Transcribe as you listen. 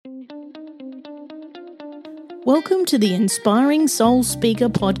Welcome to the Inspiring Soul Speaker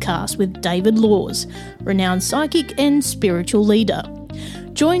podcast with David Laws, renowned psychic and spiritual leader.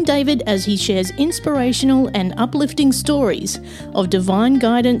 Join David as he shares inspirational and uplifting stories of divine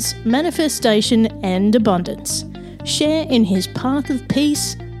guidance, manifestation, and abundance. Share in his path of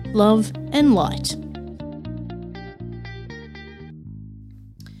peace, love, and light.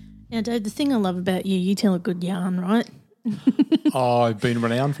 Now, Dave, the thing I love about you, you tell a good yarn, right? Oh, I've been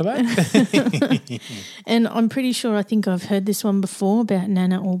renowned for that. And I'm pretty sure I think I've heard this one before about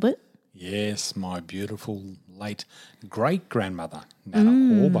Nanna Allbutt. Yes, my beautiful late great-grandmother, Nanna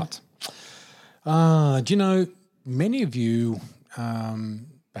Allbutt. Do you know, many of you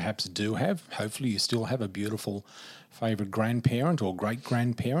perhaps do have, hopefully you still have a beautiful favourite grandparent or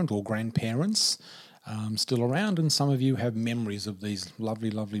great-grandparent or grandparents still around, and some of you have memories of these lovely,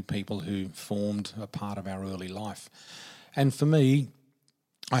 lovely people who formed a part of our early life. And for me,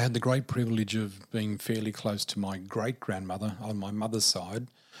 I had the great privilege of being fairly close to my great-grandmother on my mother's side.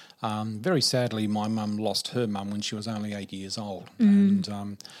 Very sadly, my mum lost her mum when she was only 8 years old.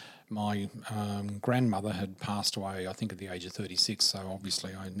 And my grandmother had passed away, I think, at the age of 36, so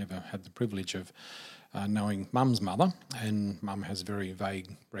obviously I never had the privilege of knowing mum's mother, and mum has very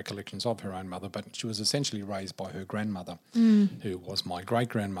vague recollections of her own mother, but she was essentially raised by her grandmother, who was my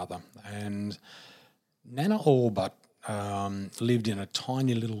great-grandmother. And Nanna Allbutt lived in a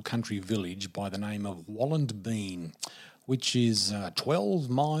tiny little country village by the name of Wallandbean, which is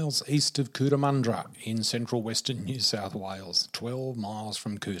 12 miles east of Cootamundra in central western New South Wales, 12 miles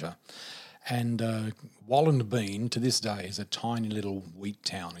from Coota. And Wallandbean to this day is a tiny little wheat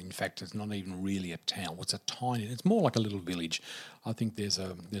town. In fact, it's not even really a town. It's more like a little village. I think there's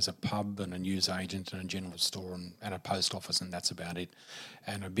a pub and a newsagent and a general store and a post office, and that's about it.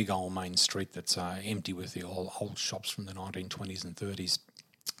 And a big old main street that's empty with the old shops from the 1920s and 30s.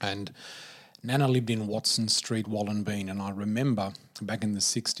 And Nanna lived in Watson Street, Wallandbean, and I remember back in the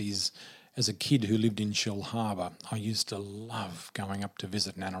 60s, as a kid who lived in Shellharbour, I used to love going up to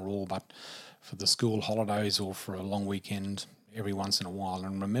visit Nanna Allbutt for the school holidays or for a long weekend every once in a while.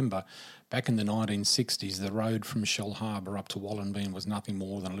 And remember, back in the 1960s, the road from Shellharbour up to Wallandbean was nothing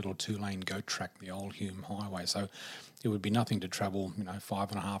more than a little two-lane goat track, the old Hume Highway. So it would be nothing to travel,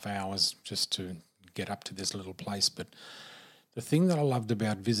 5.5 hours just to get up to this little place. But the thing that I loved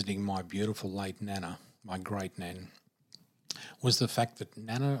about visiting my beautiful late Nanna, my great Nan, was the fact that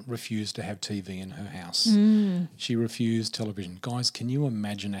Nanna refused to have TV in her house. She refused television. Guys, can you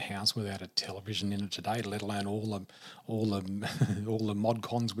imagine a house without a television in it today, let alone all the mod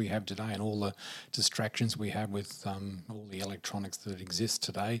cons we have today and all the distractions we have with all the electronics that exist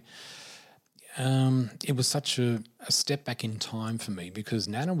today? It was such a step back in time for me because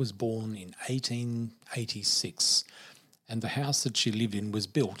Nanna was born in 1886 and the house that she lived in was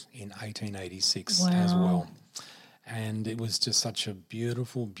built in 1886 as well. And it was just such a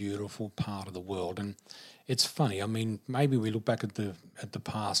beautiful, beautiful part of the world. And it's funny, maybe we look back at the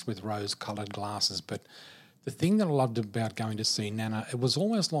past with rose-coloured glasses, but the thing that I loved about going to see Nanna, it was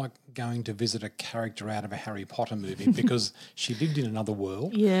almost like going to visit a character out of a Harry Potter movie because she lived in another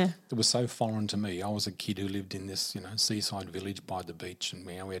world. Yeah. That was so foreign to me. I was a kid who lived in this, seaside village by the beach, and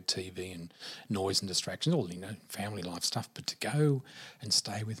we had TV and noise and distractions, all, family life stuff. But to go and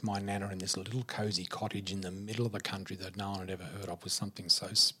stay with my Nanna in this little cosy cottage in the middle of the country that no one had ever heard of was something so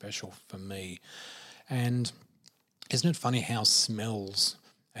special for me. And isn't it funny how smells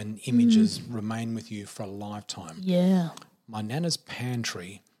and images remain with you for a lifetime? Yeah. My Nanna's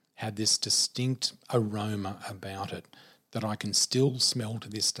pantry had this distinct aroma about it that I can still smell to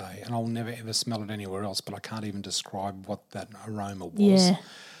this day, and I'll never ever smell it anywhere else, but I can't even describe what that aroma was. Yeah.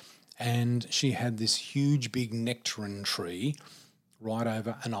 And she had this huge big nectarine tree right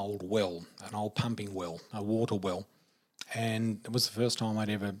over an old well, an old pumping well, a water well, and it was the first time I'd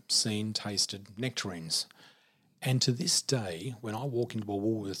ever tasted nectarines. And to this day, when I walk into a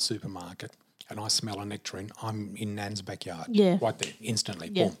Woolworths supermarket and I smell a nectarine, I'm in Nan's backyard. Yeah. Right there,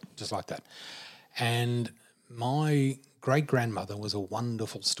 instantly, Yeah. boom, just like that. And my great-grandmother was a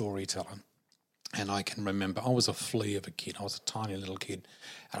wonderful storyteller. And I can remember, I was a flea of a kid. I was a tiny little kid.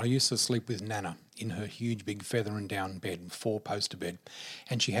 And I used to sleep with Nanna in her huge big feather and down bed, 4-poster bed.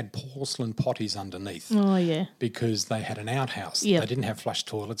 And she had porcelain potties underneath. Oh, yeah. Because they had an outhouse. Yep. They didn't have flush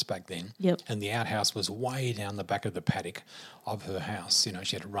toilets back then. Yep. And the outhouse was way down the back of the paddock of her house.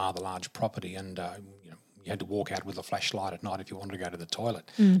 She had a rather large property, and you had to walk out with a flashlight at night if you wanted to go to the toilet.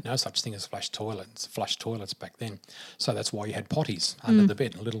 No such thing as flush toilets back then. So that's why you had potties under the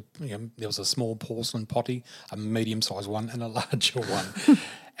bed. There was a small porcelain potty, a medium-sized one, and a larger one.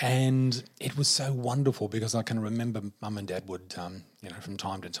 And it was so wonderful because I can remember Mum and Dad would, from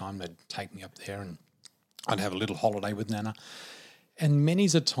time to time, they'd take me up there and I'd have a little holiday with Nanna. And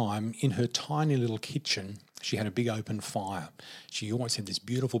many's a time in her tiny little kitchen, she had a big open fire. She always had this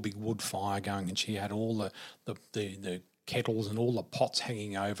beautiful big wood fire going, and she had all the kettles and all the pots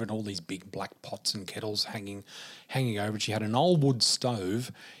hanging over, and all these big black pots and kettles hanging over. She had an old wood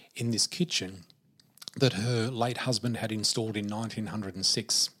stove in this kitchen that her late husband had installed in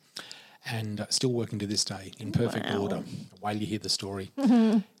 1906. And still working to this day in perfect order. Wait till you hear the story.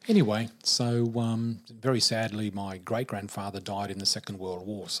 Anyway, so very sadly, my great-grandfather died in the Second World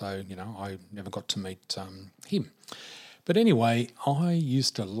War, so, I never got to meet him. But anyway, I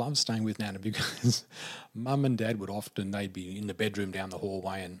used to love staying with Nanna because Mum and Dad they'd be in the bedroom down the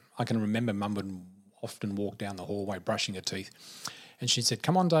hallway, and I can remember Mum would often walk down the hallway brushing her teeth, and she said,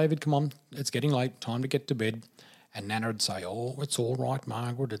 "Come on, David, come on, it's getting late, time to get to bed." And Nanna would say, "Oh, it's all right,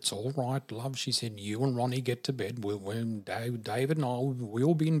 Margaret, it's all right, love." She said, "You and Ronnie get to bed. David and I,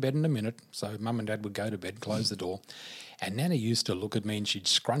 we'll be in bed in a minute." So Mum and Dad would go to bed, close the door. And Nanna used to look at me and she'd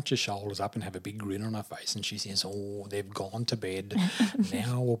scrunch her shoulders up and have a big grin on her face. And she says, "Oh, they've gone to bed.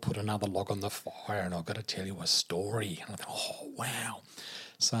 Now we'll put another log on the fire and I've got to tell you a story." And I thought, oh, wow.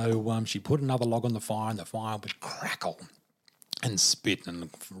 So she put another log on the fire and the fire would crackle and spit and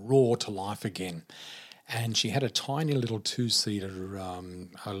roar to life again. And she had a tiny little two-seater,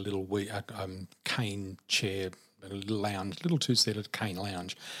 cane chair, a little lounge, little two-seater cane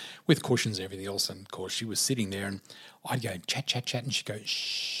lounge with cushions and everything else. And, of course, she was sitting there and I'd go, chat, chat, chat, and she'd go,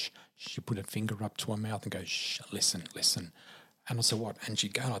 shh. She'd put her finger up to her mouth and go, shh, listen. And I said, "What?" And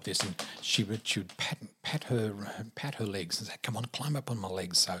she'd go like this, and she would pat her legs and say, "Come on, climb up on my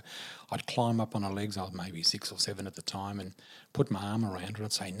legs." So I'd climb up on her legs. I was maybe 6 or 7 at the time, and put my arm around her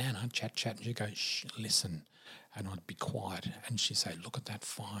and say, "Nanna, chat, chat." And she'd go, "Shh, listen." And I'd be quiet, and she'd say, "Look at that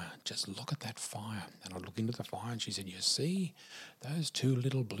fire, just look at that fire." And I'd look into the fire, and she said, "You see those 2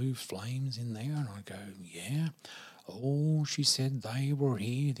 little blue flames in there?" And I'd go, "Yeah." "Oh," she said, "they were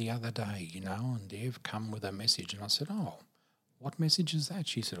here the other day, and they've come with a message." And I said, "Oh, what message is that?"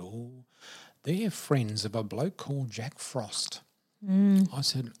 She said, "Oh, they're friends of a bloke called Jack Frost." I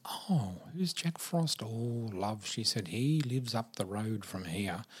said, "Oh, who's Jack Frost?" "Oh, love," she said, "he lives up the road from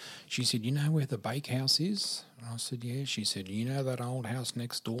here." She said, "You know where the bakehouse is?" And I said, "Yeah." She said, "You know that old house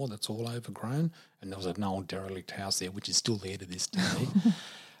next door that's all overgrown?" And there was an old derelict house there, which is still there to this day.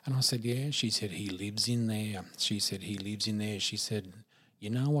 And I said, "Yeah." She said, "He lives in there." She said, "He lives in there." She said,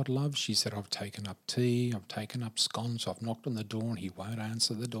 "You know what, love?" She said, "I've taken up tea, I've taken up scones, I've knocked on the door and he won't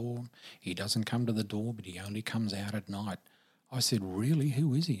answer the door. He doesn't come to the door, but he only comes out at night." I said, "Really?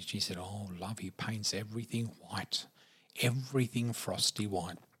 Who is he?" She said, "Oh, love, he paints everything white, everything frosty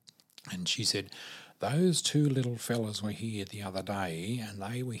white." And she said, "Those 2 little fellas were here the other day and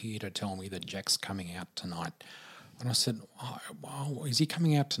they were here to tell me that Jack's coming out tonight." And I said, "Oh, is he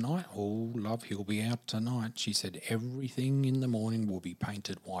coming out tonight?" "Oh, love, he'll be out tonight." She said, "Everything in the morning will be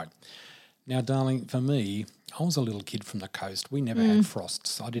painted white." Now, darling, for me, I was a little kid from the coast. We never had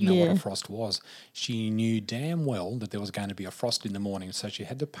frosts. I didn't know what a frost was. She knew damn well that there was going to be a frost in the morning, so she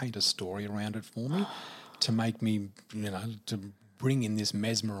had to paint a story around it for me to make me, to bring in this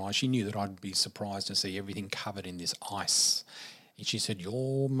mesmerise. She knew that I'd be surprised to see everything covered in this ice. And she said,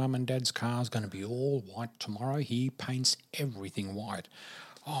 "Your Mum and Dad's car's going to be all white tomorrow. He paints everything white."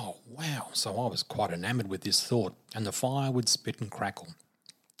 Oh, wow. So I was quite enamoured with this thought. And the fire would spit and crackle.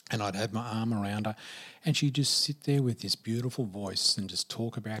 And I'd have my arm around her and she'd just sit there with this beautiful voice and just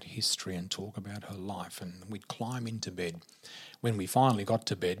talk about history and talk about her life. And we'd climb into bed. When we finally got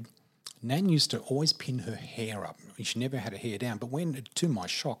to bed, Nan used to always pin her hair up. She never had her hair down. But when, to my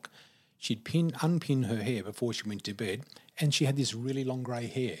shock, she'd unpin her hair before she went to bed, and she had this really long grey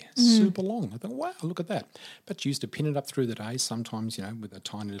hair, super long. I thought, wow, look at that. But she used to pin it up through the day, sometimes, with a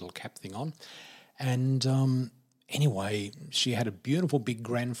tiny little cap thing on. And anyway, she had a beautiful big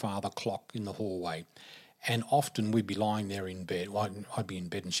grandfather clock in the hallway. And often we'd be lying there in bed. Well, I'd be in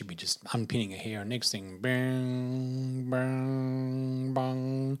bed and she'd be just unpinning her hair. And next thing, bang, bang,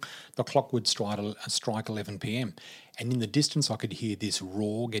 bang, the clock would strike 11 p.m. And in the distance I could hear this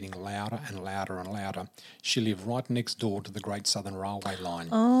roar getting louder and louder and louder. She lived right next door to the Great Southern Railway line.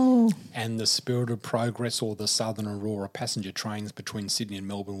 Oh. And the Spirit of Progress or the Southern Aurora passenger trains between Sydney and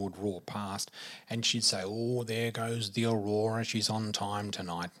Melbourne would roar past. And she'd say, "Oh, there goes the Aurora. She's on time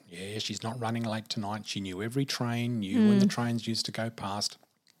tonight. Yeah, she's not running late tonight." She knew every train, knew when the trains used to go past.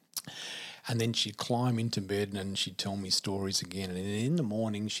 And then she'd climb into bed and she'd tell me stories again. And in the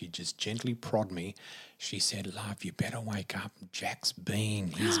morning, she'd just gently prod me. She said, "Love, you better wake up. He's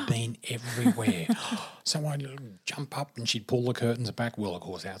been everywhere." So I'd jump up and she'd pull the curtains back. Well, of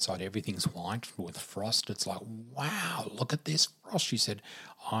course, outside everything's white with frost. It's like, wow, look at this frost. She said,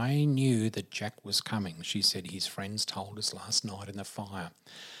 "I knew that Jack was coming." She said, "His friends told us last night in the fire."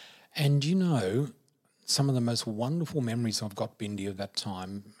 And some of the most wonderful memories I've got, Bindi, of that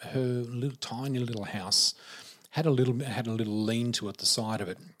time, her tiny little house had a little lean-to at the side of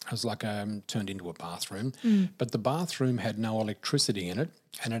it. It was like turned into a bathroom, but the bathroom had no electricity in it,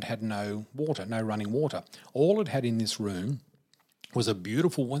 and it had no water, no running water. All it had in this room was a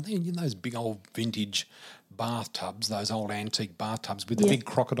beautiful one. Those big old vintage bathtubs, those old antique bathtubs with the big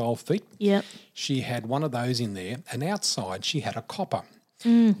crocodile feet. Yep. She had one of those in there, and outside she had a copper.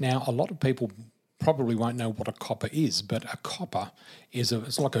 Now, a lot of people probably won't know what a copper is, but a copper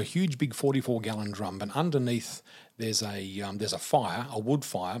it's like a huge big 44-gallon drum, but underneath there's a fire, a wood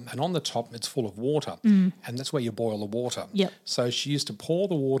fire, and on the top it's full of water, and that's where you boil the water. Yep. So she used to pour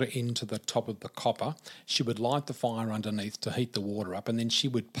the water into the top of the copper. She would light the fire underneath to heat the water up, and then she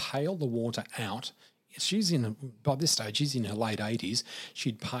would pail the water out. By this stage, she's in her late 80s.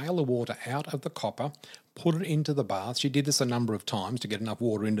 She'd pail the water out of the copper, put it into the bath. She did this a number of times to get enough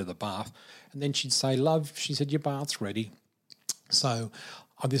water into the bath. And then she'd say, "Love," she said, "your bath's ready." So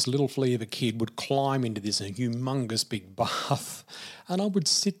this little flea of a kid would climb into this humongous big bath, and I would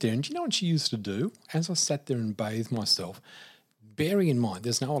sit there. And do you know what she used to do? As I sat there and bathed myself, bearing in mind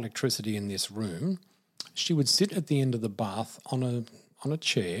there's no electricity in this room, she would sit at the end of the bath on a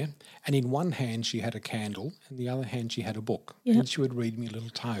chair, and in one hand she had a candle, and the other hand she had a book. Yep. And she would read me a little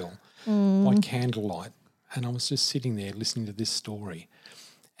tale by candlelight. And I was just sitting there listening to this story.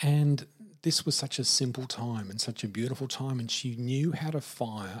 And this was such a simple time and such a beautiful time, and she knew how to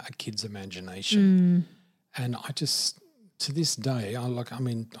fire a kid's imagination. And I just, to this day,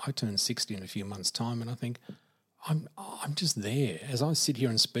 I turn 60 in a few months' time, and I think, I'm just there. As I sit here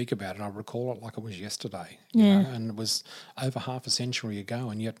and speak about it, I recall it like it was yesterday. You know, and it was over half a century ago,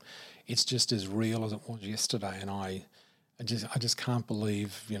 and yet it's just as real as it was yesterday. And I just can't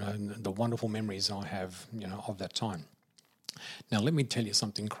believe, the wonderful memories I have, of that time. Now, let me tell you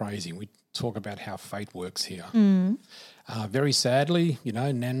something crazy. We talk about how fate works here. Very sadly,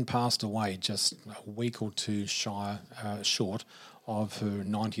 Nan passed away just a week or two short of her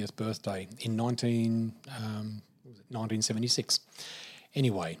 90th birthday in 1976.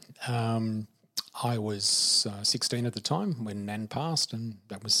 Anyway, I was 16 at the time when Nan passed, and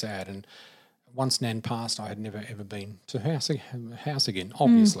that was sad. And once Nan passed, I had never, ever been to her house again,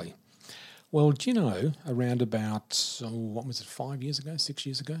 obviously. Well, do you know, around about, 5 years ago, 6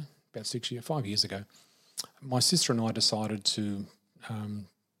 years ago? About 5 years ago, my sister and I decided to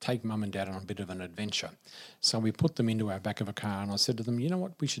take Mum and Dad on a bit of an adventure. So we put them into our back of a car, and I said to them, "You know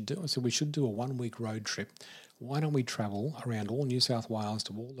what we should do?" I said, "We should do a 1-week road trip. Why don't we travel around all New South Wales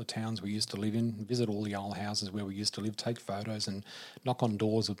to all the towns we used to live in, visit all the old houses where we used to live, take photos and knock on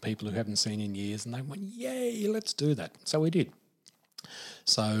doors of people who haven't seen in years?" And they went, "Yay, let's do that." So we did.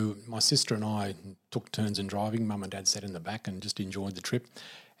 So my sister and I took turns in driving. Mum and Dad sat in the back and just enjoyed the trip.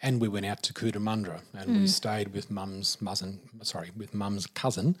 And we went out to Cootamundra, and we stayed with Mum's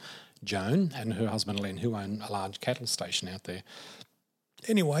cousin, Joan, and her husband, Len, who own a large cattle station out there.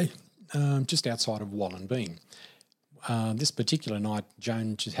 Anyway, just outside of Wallenbean. This particular night,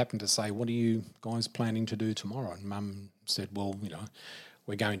 Joan just happened to say, "What are you guys planning to do tomorrow?" And Mum said, "Well,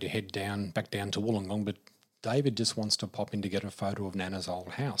 we're going to head back down to Wollongong, but David just wants to pop in to get a photo of Nana's old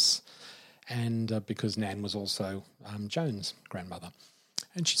house." And because Nan was also Joan's grandmother.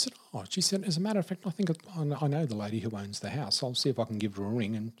 And she said, "As a matter of fact, I think I know the lady who owns the house. I'll see if I can give her a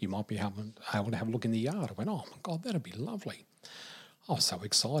ring, and you might be able to have a look in the yard." I went, "Oh, my God, that'd be lovely." I was so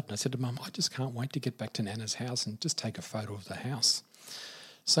excited. I said to Mum, "I just can't wait to get back to Nana's house and just take a photo of the house."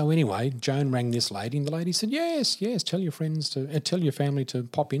 So anyway, Joan rang this lady, and the lady said, yes, tell your family to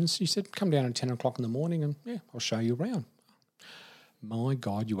pop in. She said, "Come down at 10 o'clock in the morning, and I'll show you around." My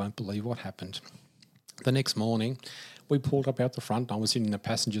God, you won't believe what happened. The next morning, we pulled up out the front. I was sitting in the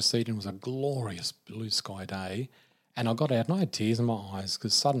passenger seat, and it was a glorious blue sky day. And I got out and I had tears in my eyes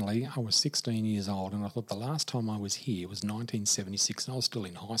because suddenly I was 16 years old, and I thought the last time I was here was 1976, and I was still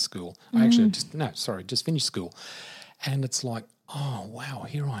in high school. I actually just finished school. And it's like, oh, wow,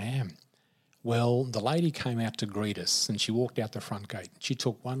 here I am. Well, the lady came out to greet us, and she walked out the front gate. She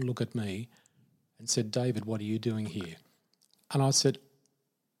took one look at me and said, "David, what are you doing here?" And I said,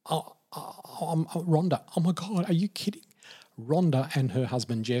 Rhonda. Oh, my God, are you kidding? Rhonda and her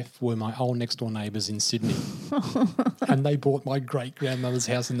husband, Jeff, were my old next-door neighbours in Sydney. And they bought my great-grandmother's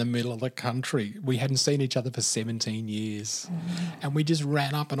house in the middle of the country. We hadn't seen each other for 17 years. And we just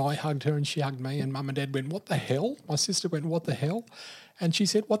ran up and I hugged her and she hugged me and Mum and Dad went, "What the hell?" My sister went, "What the hell?" And she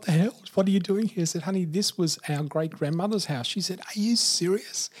said, "What the hell? What are you doing here?" I said, "Honey, this was our great-grandmother's house." She said, "Are you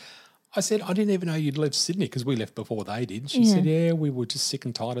serious?" I said, "I didn't even know you'd left Sydney," because we left before they did. She said, "Yeah, we were just sick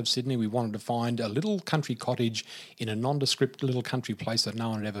and tired of Sydney. We wanted to find a little country cottage in a nondescript little country place that no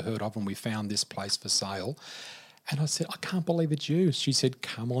one had ever heard of, and we found this place for sale." And I said, "I can't believe it's you." She said,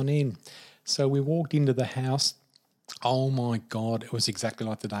 "Come on in." So we walked into the house. Oh, my God, it was exactly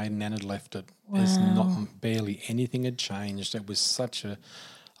like the day Nan had left it. Wow. There's not barely anything had changed. It was such a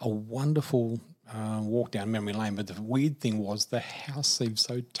wonderful walk down memory lane, but the weird thing was the house seemed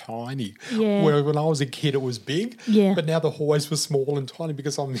so tiny. Yeah. Where when I was a kid it was big, Yeah. but now the hallways were small and tiny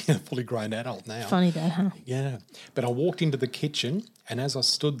because I'm a fully grown adult now. Funny that, huh? Yeah. But I walked into the kitchen and as I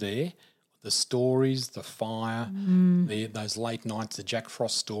stood there, the stories, the fire, those late nights, the Jack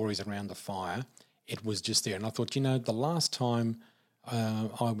Frost stories around the fire, it was just there. And I thought, the last time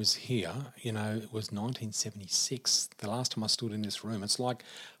I was here, it was 1976. The last time I stood in this room, it's like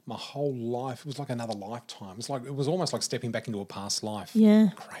my whole life, it was like another lifetime. It was almost like stepping back into a past life. Yeah.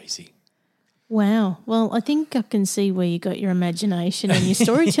 Crazy. Wow. Well, I think I can see where you got your imagination and your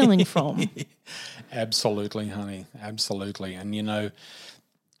storytelling from. Absolutely, honey. Absolutely. And,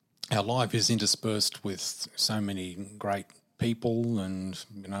 our life is interspersed with so many great people and,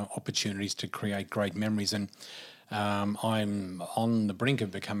 opportunities to create great memories. And I'm on the brink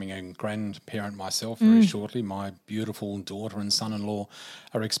of becoming a grandparent myself very shortly. My beautiful daughter and son-in-law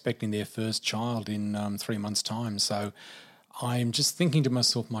are expecting their first child in 3 months' time. So I'm just thinking to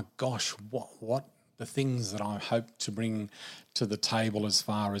myself, my gosh, what the things that I hope to bring to the table as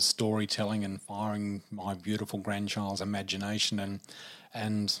far as storytelling and firing my beautiful grandchild's imagination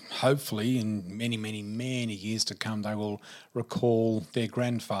and hopefully in many, many, many years to come they will recall their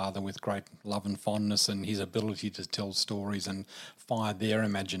grandfather with great love and fondness and his ability to tell stories and fire their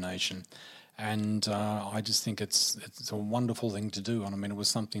imagination. And I just think it's a wonderful thing to do. And I mean, it was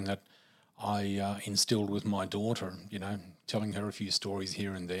something that I instilled with my daughter, telling her a few stories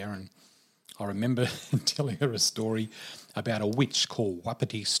here and there. And I remember telling her a story about a witch called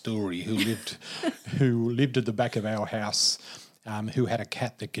Wapiti Story who lived at the back of our house, who had a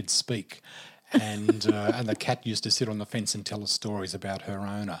cat that could speak. And the cat used to sit on the fence and tell us stories about her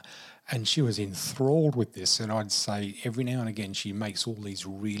owner. And she was enthralled with this. And I'd say every now and again she makes all these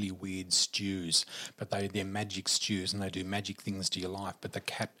really weird stews, but they're magic stews and they do magic things to your life. But the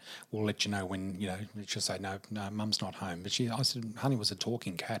cat will let you know when, she'll say, no, Mum's not home. But I said, honey, it was a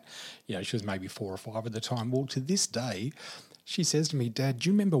talking cat. She was maybe 4 or 5 at the time. Well, to this day, she says to me, Dad, do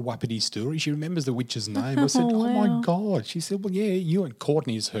you remember Wapiti Story? She remembers the witch's name. I said, oh, my God. She said, well, yeah, you and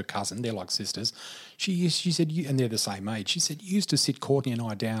Courtney is her cousin. They're like sisters. She said, and they're the same age. She said, you used to sit Courtney and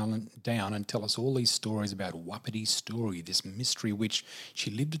I down and tell us all these stories about Wapiti Story, this mystery witch. She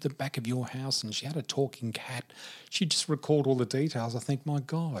lived at the back of your house and she had a talking cat. She just recalled all the details. I think, my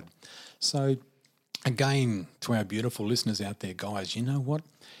God. So, again, to our beautiful listeners out there, guys, you know what?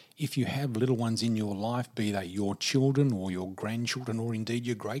 If you have little ones in your life, be they your children or your grandchildren or indeed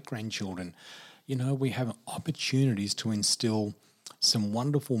your great-grandchildren, we have opportunities to instill some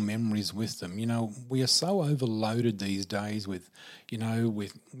wonderful memories with them. We are so overloaded these days with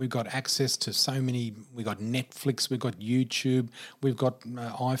we've got access to so many, we've got Netflix, we've got YouTube, we've got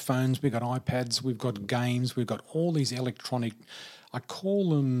iPhones, we've got iPads, we've got games, we've got all these electronic, I call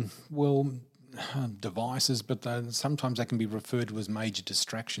them, devices, but sometimes they can be referred to as major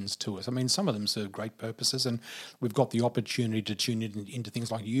distractions to us. I mean, some of them serve great purposes and we've got the opportunity to tune into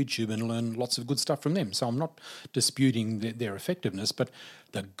things like YouTube and learn lots of good stuff from them. So I'm not disputing their effectiveness, but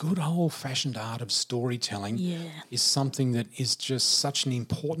the good old-fashioned art of storytelling is something that is just such an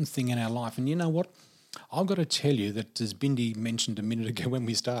important thing in our life. And you know what? I've got to tell you that, as Bindi mentioned a minute ago when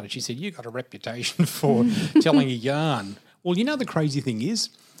we started, she said, you got a reputation for telling a yarn. Well, the crazy thing is,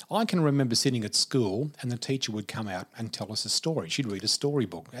 I can remember sitting at school and the teacher would come out and tell us a story. She'd read a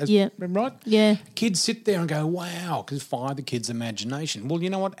storybook. Right? Yeah. Kids sit there and go, wow, because fire the kids' imagination. Well, you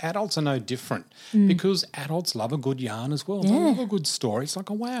know what? Adults are no different because adults love a good yarn as well. They love a good story. It's like,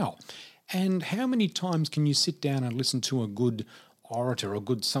 oh, wow. And how many times can you sit down and listen to a good orator, a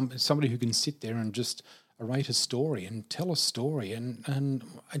good somebody who can sit there and just narrate a story and tell a story and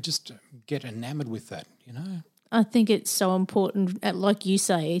I just get enamoured with that, I think it's so important, like you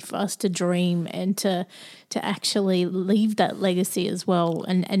say, for us to dream and to actually leave that legacy as well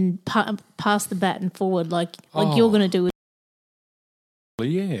and pass the baton forward like you're going to do with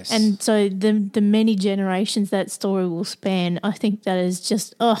Yes. And so the many generations that story will span, I think that is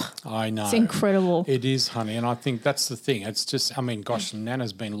just, I know. it's incredible. It is, honey, and I think that's the thing. It's just, I mean, gosh,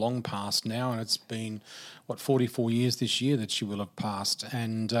 Nana's been long past now, and it's been, 44 years this year that she will have passed.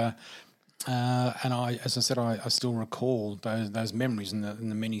 And I, as I said, I still recall those memories and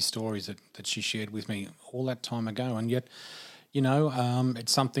the many stories that she shared with me all that time ago. And yet,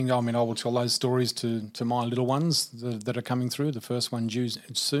 it's something, I mean, I will tell those stories to my little ones that are coming through, the first one due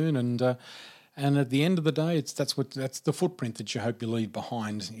soon. And at the end of the day, that's the footprint that you hope you leave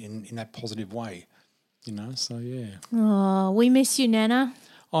behind in that positive way, so yeah. Oh, we miss you, Nana.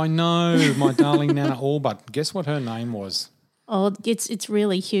 I know, my darling Nanna Allbutt. Guess what her name was? Oh, it's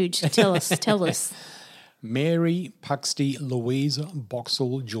really huge. Tell us. Mary Puxty Louisa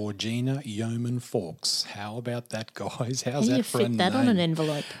Boxall Georgina Yeoman Fawkes. How about that, guys? How's that for a name? How do you fit that on an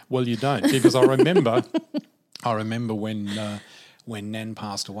envelope? Well, you don't, because I remember when Nan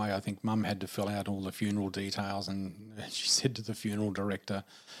passed away, I think Mum had to fill out all the funeral details, and she said to the funeral director,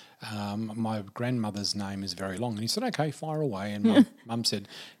 my grandmother's name is very long. And he said, okay, fire away. And Mum said,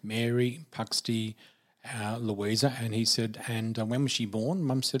 Mary Puxty Louisa, and he said, and when was she born?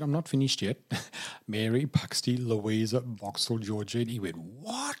 Mum said, I'm not finished yet. Mary Puxty Louisa Boxall Georgina. He went,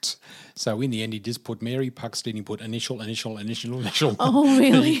 what? So in the end, he just put Mary Puxty and he put initial. Oh,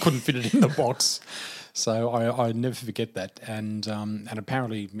 really? He couldn't fit it in the box. So I never forget that. And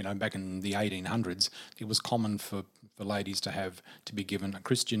apparently, back in the 1800s, it was common for ladies to be given a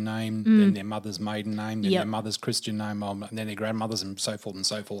Christian name, then their mother's maiden name, then their mother's Christian name, and then their grandmother's, and so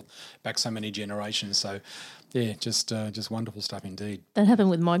forth, back so many generations. So, yeah, just wonderful stuff indeed. That happened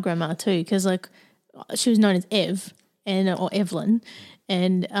with my grandma too, because she was known as Ev or Evelyn,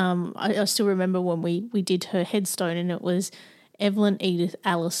 and I still remember when we did her headstone, and it was Evelyn Edith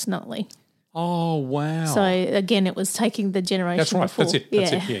Alice Nutley. Oh, wow. So, again, it was taking the generation That's right. before. That's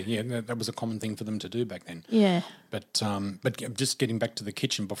it. Yeah. That was a common thing for them to do back then. Yeah. But just getting back to the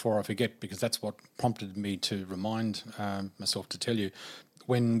kitchen before I forget, because that's what prompted me to remind myself to tell you,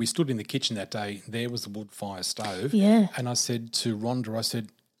 when we stood in the kitchen that day, there was the wood fire stove. Yeah. And I said to Rhonda,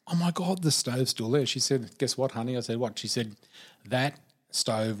 oh, my God, the stove's still there. She said, guess what, honey? I said, what? She said, that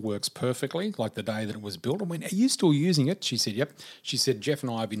stove works perfectly, like the day that it was built. I went, are you still using it? She said, yep. She said, Jeff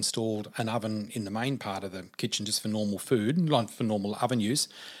and I have installed an oven in the main part of the kitchen just for normal food, like for normal oven use.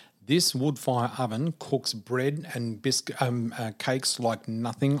 This wood fire oven cooks bread and cakes like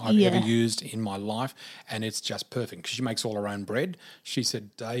nothing I've ever used in my life, and it's just perfect because she makes all her own bread. She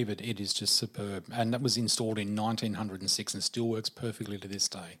said, David, it is just superb. And that was installed in 1906 and still works perfectly to this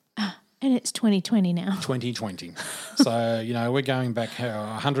day. And it's 2020 now. 2020. So, we're going back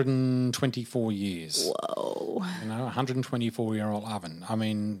 124 years. Whoa. 124-year-old oven. I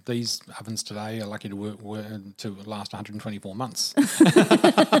mean, these ovens today are lucky to last 124 months.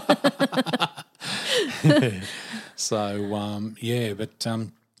 So,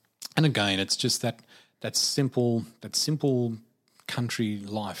 and again, it's just that simple country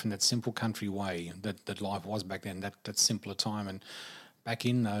life and that simple country way that life was back then, that simpler time. And back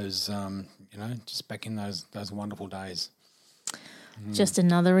in those, just back in those wonderful days. Just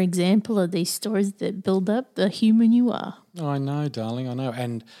another example of these stories that build up the human you are. I know, darling, I know.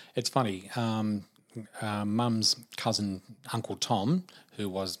 And it's funny, Mum's cousin, Uncle Tom, who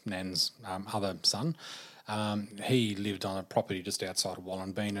was Nan's other son, he lived on a property just outside of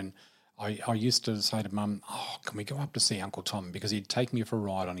Wallenbean, and I used to say to Mum, oh, can we go up to see Uncle Tom? Because he'd take me for a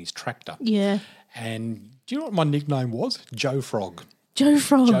ride on his tractor. Yeah. And do you know what my nickname was? Joe Frog. Joe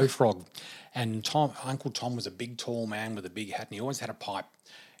Frog. Joe Frog. And Uncle Tom was a big, tall man with a big hat, and he always had a pipe.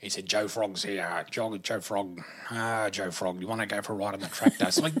 He said, Joe Frog's here. Joe Frog. Joe Frog, you want to go for a ride on the tractor?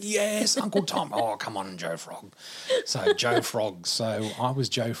 It's like, yes, Uncle Tom. Oh, come on, Joe Frog. So Joe Frog. So I was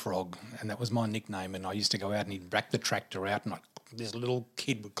Joe Frog, and that was my nickname. And I used to go out and he'd rack the tractor out, and this little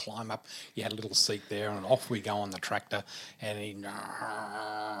kid would climb up. He had a little seat there, and off we go on the tractor. And he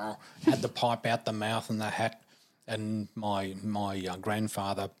had the pipe out the mouth and the hat. And my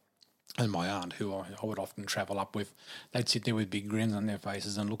grandfather and my aunt, who I would often travel up with, they'd sit there with big grins on their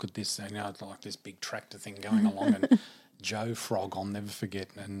faces and look at this, like this big tractor thing going along. And Joe Frog, I'll never forget.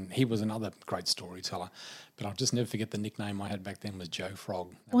 And he was another great storyteller. But I'll just never forget the nickname I had back then was Joe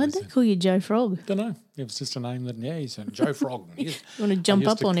Frog. Why did they call you Joe Frog? I don't know. It was just a name that, he said Joe Frog. You want to jump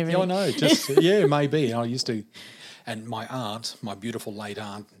up on everything? Yeah, I know. Maybe. I used to. And my aunt, my beautiful late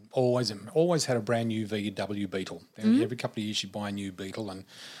aunt, always had a brand new VW Beetle. Every couple of years she'd buy a new Beetle, and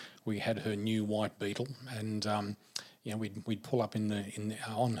we had her new white Beetle, and we'd pull up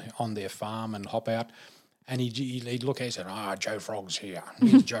on their farm and hop out, and he'd look at us and Joe Frog's here.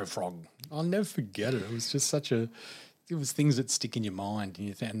 Here's Joe Frog. I'll never forget it. It was just such a it was things that stick in your mind,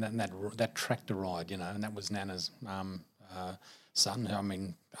 and that tractor ride, and that was Nanna's son. I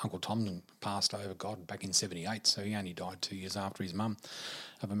mean, Uncle Tom passed over, back in 1978, so he only died 2 years after his mum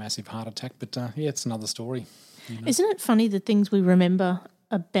of a massive heart attack. But, it's another story. Isn't it funny the things we remember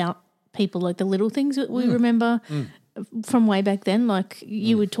about people, like the little things that we remember from way back then? Like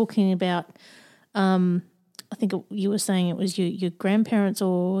you were talking about, I think you were saying it was your grandparents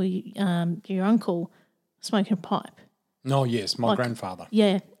or your uncle smoking a pipe. Oh, yes, my grandfather.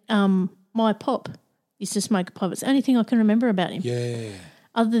 Yeah. My pop used to smoke a pipe. It's the only thing I can remember about him. Yeah.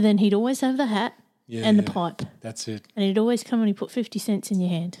 Other than he'd always have the hat and the pipe. That's it. And he'd always come and he'd put 50 cents in your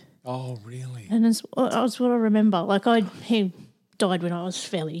hand. Oh, really? And that's what I remember. Like he died when I was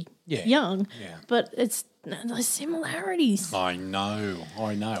fairly young. Yeah. But it's those similarities. I know.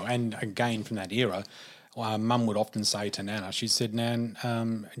 And again, from that era, Mum would often say to Nana, she said, Nan,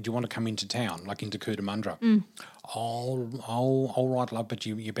 do you want to come into town, like into Cootamundra? All right, love, but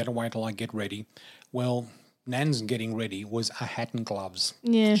you better wait till I get ready. Well, Nan's getting ready was a hat and gloves.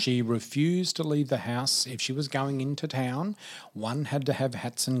 Yeah. She refused to leave the house. If she was going into town, one had to have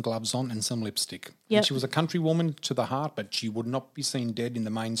hats and gloves on and some lipstick. Yep. And she was a country woman to the heart, but she would not be seen dead in the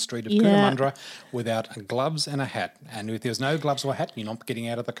main street of Cootamundra without gloves and a hat. And if there's no gloves or a hat, you're not getting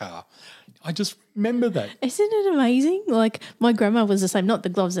out of the car. I just remember that. Isn't it amazing? Like my grandma was the same, not the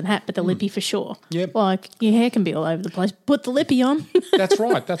gloves and hat, but the lippy for sure. Yep. Like your hair can be all over the place. Put the lippy on. That's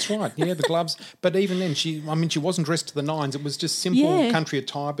right. Yeah, the gloves. But even then, she wasn't dressed to the nines. It was just simple country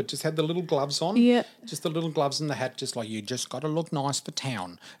attire, but just had the little gloves on. Yeah. Just the little gloves and the hat, just like you just got to look nice for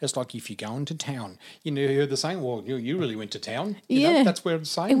town. It's like if you go into town, you heard the saying, well, you really went to town. You know, that's where the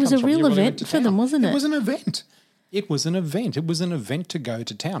saying comes from. It was a real event for them, wasn't it? It was an event. It was an event. It was an event to go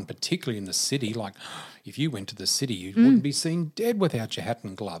to town, particularly in the city. Like, if you went to the city, you wouldn't be seen dead without your hat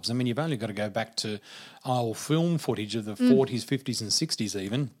and gloves. I mean, you've only got to go back to old film footage of the 40s, 50s and 60s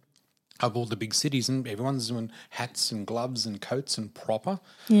even, of all the big cities, and everyone's doing hats and gloves and coats and proper.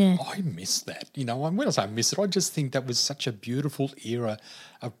 Yeah. I miss that. When I say I miss it, I just think that was such a beautiful era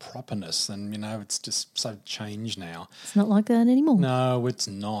of properness, and, it's just so changed now. It's not like that anymore. No, it's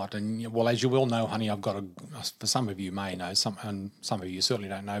not. And, well, as you well know, honey, I've got for some of you may know, and some of you certainly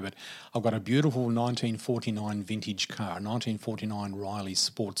don't know, but I've got a beautiful 1949 vintage car, a 1949 Riley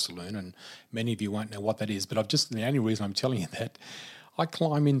Sports Saloon, and many of you won't know what that is, but the only reason I'm telling you that, I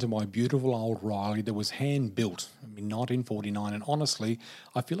climb into my beautiful old Riley that was hand-built in 1949, and honestly,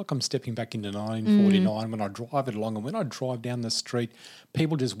 I feel like I'm stepping back into 1949 when I drive it along, and when I drive down the street,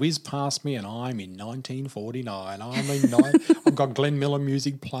 people just whiz past me, and I'm in 1949. I've got Glenn Miller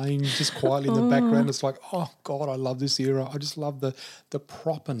music playing just quietly in the background. It's like, oh, God, I love this era. I just love the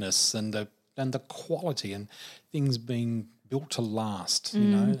properness and the quality and things being built to last,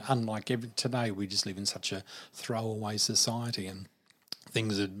 unlike today, we just live in such a throwaway society, and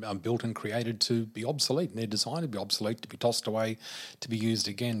things are built and created to be obsolete, and they're designed to be obsolete, to be tossed away, to be used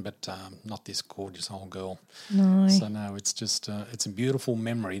again, but not this gorgeous old girl. No. So, no, it's just it's a beautiful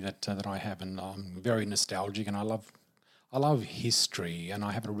memory that I have, and I'm very nostalgic, and I love history, and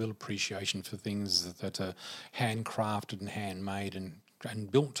I have a real appreciation for things that are handcrafted and handmade and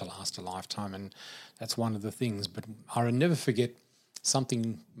built to last a lifetime, and that's one of the things. But I'll never forget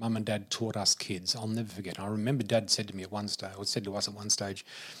something Mum and Dad taught us kids. I'll never forget. I remember Dad said to me at one stage, or said to us at one stage,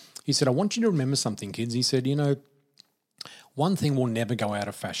 he said, I want you to remember something, kids. He said, one thing will never go out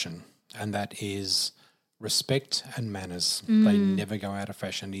of fashion, and that is respect and manners. They never go out of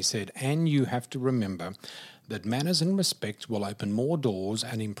fashion. He said, and you have to remember that manners and respect will open more doors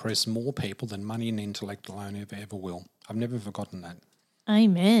and impress more people than money and intellect alone ever will. I've never forgotten that.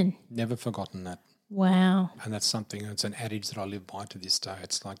 Amen. Never forgotten that. Wow. And that's it's an adage that I live by to this day.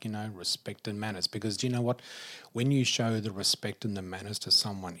 It's like, respect and manners. Because do you know what? When you show the respect and the manners to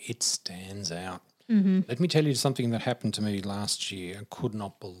someone, it stands out. Mm-hmm. Let me tell you something that happened to me last year. I could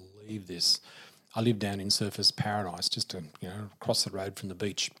not believe this. I live down in Surfers Paradise, just across the road from the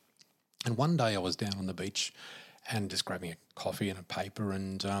beach. And one day I was down on the beach and just grabbing a coffee and a paper,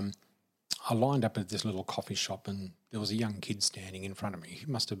 and I lined up at this little coffee shop, and there was a young kid standing in front of me. He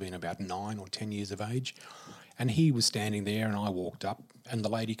must have been about 9 or 10 years of age. And he was standing there, and I walked up, and the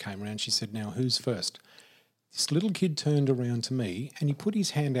lady came around. She said, now, who's first? This little kid turned around to me, and he put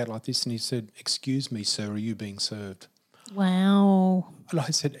his hand out like this, and he said, excuse me, sir, are you being served? Wow. And I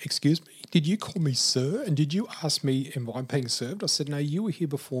said, excuse me, did you call me sir? And did you ask me, am I being served? I said, no, you were here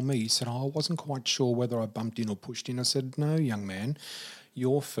before me. He said, I wasn't quite sure whether I bumped in or pushed in. I said, no, young man,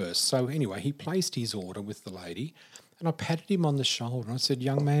 you're first. So anyway, he placed his order with the lady, and I patted him on the shoulder, and I said,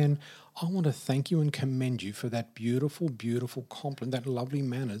 young man, I want to thank you and commend you for that beautiful, beautiful compliment, that lovely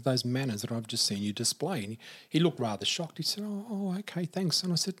manners, those manners that I've just seen you display. And he looked rather shocked. He said, oh, okay, thanks.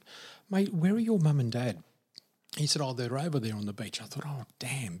 And I said, mate, where are your mum and dad? He said, oh, they're over there on the beach. I thought, oh,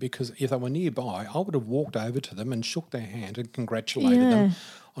 damn, because if they were nearby, I would have walked over to them and shook their hand and congratulated them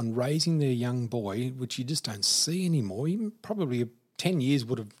on raising their young boy, which you just don't see anymore. Even probably 10 years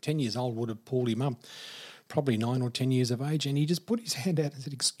old would have pulled him up, probably 9 or 10 years of age, and he just put his hand out and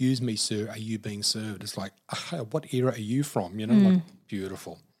said, excuse me, sir, are you being served? It's like, what era are you from? Like,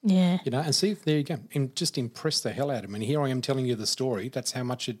 beautiful. Yeah. And see, there you go. And just impress the hell out of him. And here I am telling you the story. That's how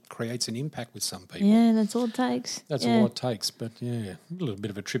much it creates an impact with some people. Yeah, that's all it takes. That's all it takes. But yeah, a little bit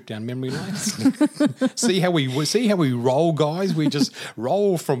of a trip down memory lane. see how we roll, guys. We just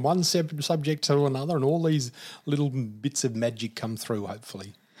roll from one subject to another, and all these little bits of magic come through.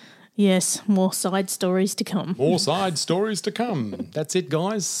 Hopefully. Yes, more side stories to come. More side stories to come. That's it,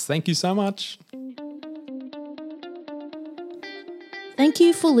 guys. Thank you so much. Thank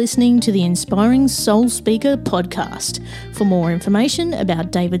you for listening to the Inspiring Soul Speaker podcast. For more information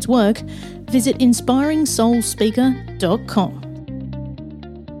about David's work, visit inspiringsoulspeaker.com.